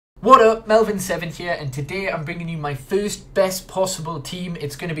What up, Melvin7th here, and today I'm bringing you my first best possible team.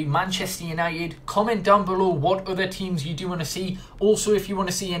 It's going to be Manchester United. Comment down below what other teams you do want to see. Also, if you want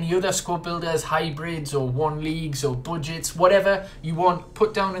to see any other squad builders, hybrids or one leagues or budgets, whatever you want,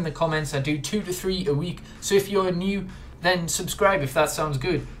 put down in the comments. I do 2 to 3 a week, so if you're new, then subscribe if that sounds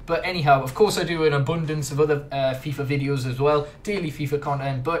good. But anyhow, of course I do an abundance of other FIFA videos as well, daily FIFA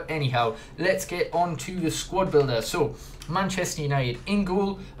content. But anyhow, let's get on to the squad builder. So, Manchester United. In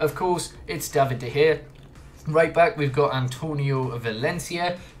goal, of course, it's David De Gea. Right back, we've got Antonio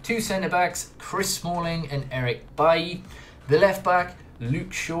Valencia. Two centre-backs, Chris Smalling and Eric Bailly. The left back,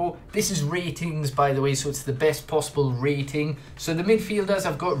 Luke Shaw. This is ratings, by the way, so it's the best possible rating. So the midfielders,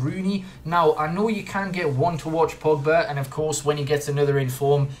 I've got Rooney. Now, I know you can get one to watch Pogba, and of course, when he gets another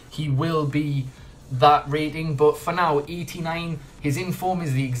inform, he will be that rating. But for now, 89, his inform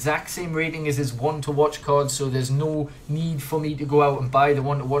is the exact same rating as his one to watch card, so there's no need for me to go out and buy the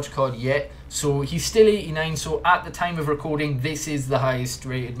one to watch card yet. So he's still 89, so at the time of recording, this is the highest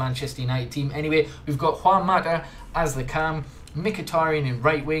rated Manchester United team. Anyway, we've got Juan Mata as the cam, Mkhitaryan in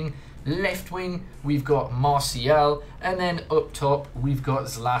right wing, left wing we've got Martial, and then up top we've got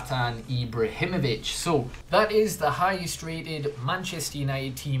Zlatan Ibrahimovic. So that is the highest rated Manchester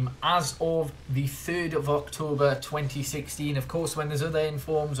United team as of the 3rd of October 2016. Of course, when there's other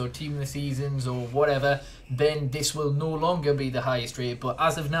informs or team of the seasons or whatever, then this will no longer be the highest rated, but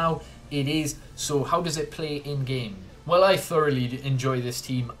as of now it is. So how does it play in game? Well, I thoroughly enjoy this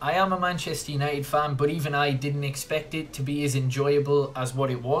team. I am a Manchester United fan, but even I didn't expect it to be as enjoyable as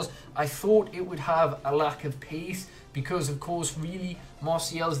what it was. I thought it would have a lack of pace because, of course, really,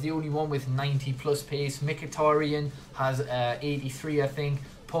 Martial's the only one with 90 plus pace. Mkhitaryan has 83, I think.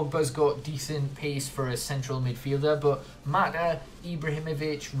 Pogba's got decent pace for a central midfielder, but Mata,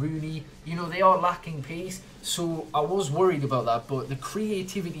 Ibrahimovic, Rooney, you know, they are lacking pace. So I was worried about that, but the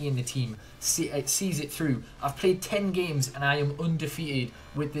creativity in the team sees it through. I've played 10 games and I am undefeated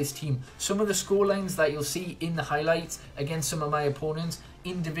with this team. Some of the scorelines that you'll see in the highlights against some of my opponents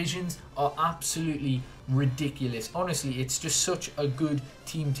in divisions are absolutely ridiculous. Honestly, it's just such a good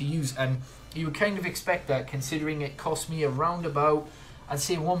team to use, and you would kind of expect that considering it cost me around about, I'd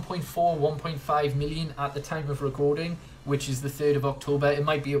say 1.4, 1.5 million at the time of recording, which is the 3rd of October. It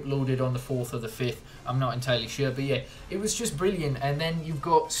might be uploaded on the 4th or the 5th. I'm not entirely sure, but yeah, it was just brilliant. And then you've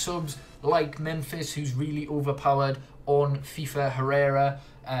got subs like Memphis, who's really overpowered on FIFA, Herrera,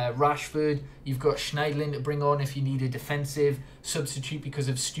 Rashford. You've got Schneiderlin to bring on if you need a defensive substitute because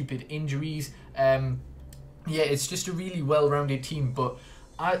of stupid injuries. Yeah, it's just a really well-rounded team, but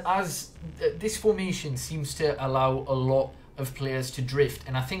as this formation seems to allow a lot of players to drift,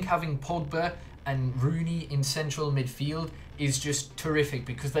 and I think having Pogba and Rooney in central midfield is just terrific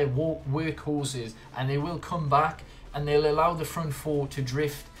because they're workhorses and they will come back and they'll allow the front four to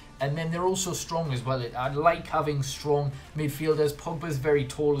drift, and then they're also strong as well. I like having strong midfielders. Pogba's very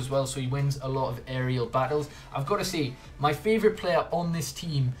tall as well, so he wins a lot of aerial battles. I've got to say, my favourite player on this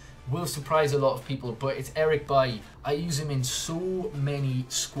team will surprise a lot of people, but it's Eric Bailly. I use him in so many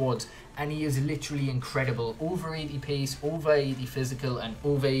squads and he is literally incredible. Over 80 pace, over 80 physical and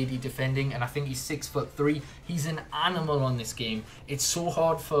over 80 defending, and I think he's 6'3". He's an animal on this game. It's so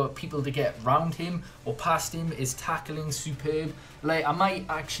hard for people to get round him or past him. His tackling superb. Like, I might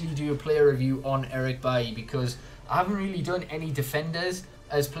actually do a player review on Eric Bailly because I haven't really done any defenders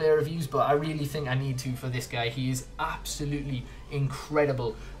as player reviews, but I really think I need to for this guy. He is absolutely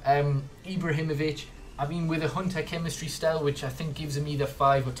incredible. Ibrahimovic, I mean, with a Hunter chemistry style, which I think gives him either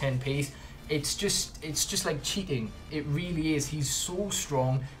 5 or 10 pace, it's just like cheating. It really is. He's so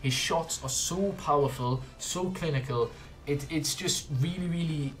strong. His shots are so powerful, so clinical. It's just really,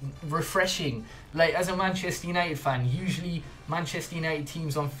 really refreshing. Like, as a Manchester United fan, usually Manchester United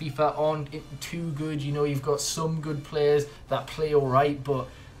teams on FIFA aren't too good. You know, you've got some good players that play all right, but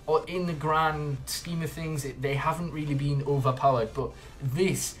in the grand scheme of things, they haven't really been overpowered. But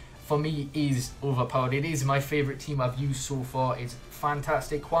this, for me, is overpowered. It is my favourite team I've used so far. It's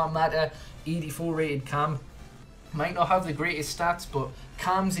fantastic. Juan Mata, 84 rated cam. Might not have the greatest stats, but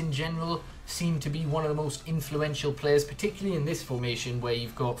cams in general seem to be one of the most influential players, particularly in this formation where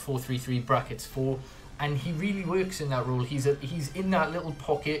you've got 4-3-3 brackets 4, and he really works in that role. He's in that little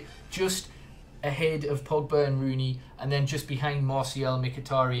pocket just ahead of Pogba and Rooney, and then just behind Martial,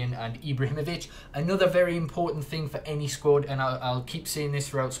 Mkhitaryan and Ibrahimovic. Another very important thing for any squad, and I'll keep saying this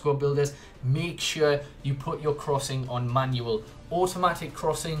throughout squad builders, make sure you put your crossing on manual. Automatic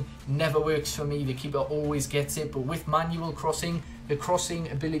crossing never works for me. The keeper always gets it, but with manual crossing, the crossing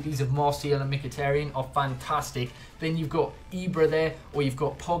abilities of Martial and Mkhitaryan are fantastic. Then you've got Ibra there, or you've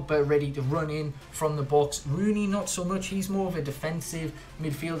got Pogba ready to run in from the box. Rooney, not so much. He's more of a defensive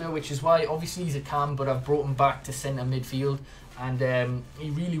midfielder, which is why obviously he's a cam, but I've brought him back to centre midfield, and he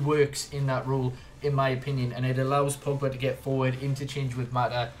really works in that role, in my opinion, and it allows Pogba to get forward, interchange with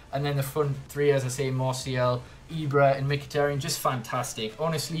Mata, and then the front three, as I say, Martial, Ibra and Mkhitaryan, just fantastic.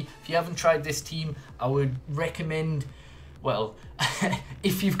 Honestly, if you haven't tried this team, I would recommend, well,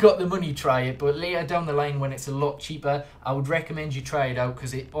 if you've got the money, try it, but later down the line when it's a lot cheaper, I would recommend you try it out,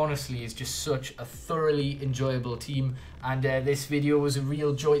 because it honestly is just such a thoroughly enjoyable team, and this video was a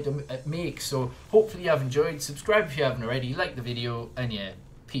real joy to make, so hopefully you have enjoyed. Subscribe if you haven't already, like the video, and yeah,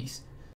 peace.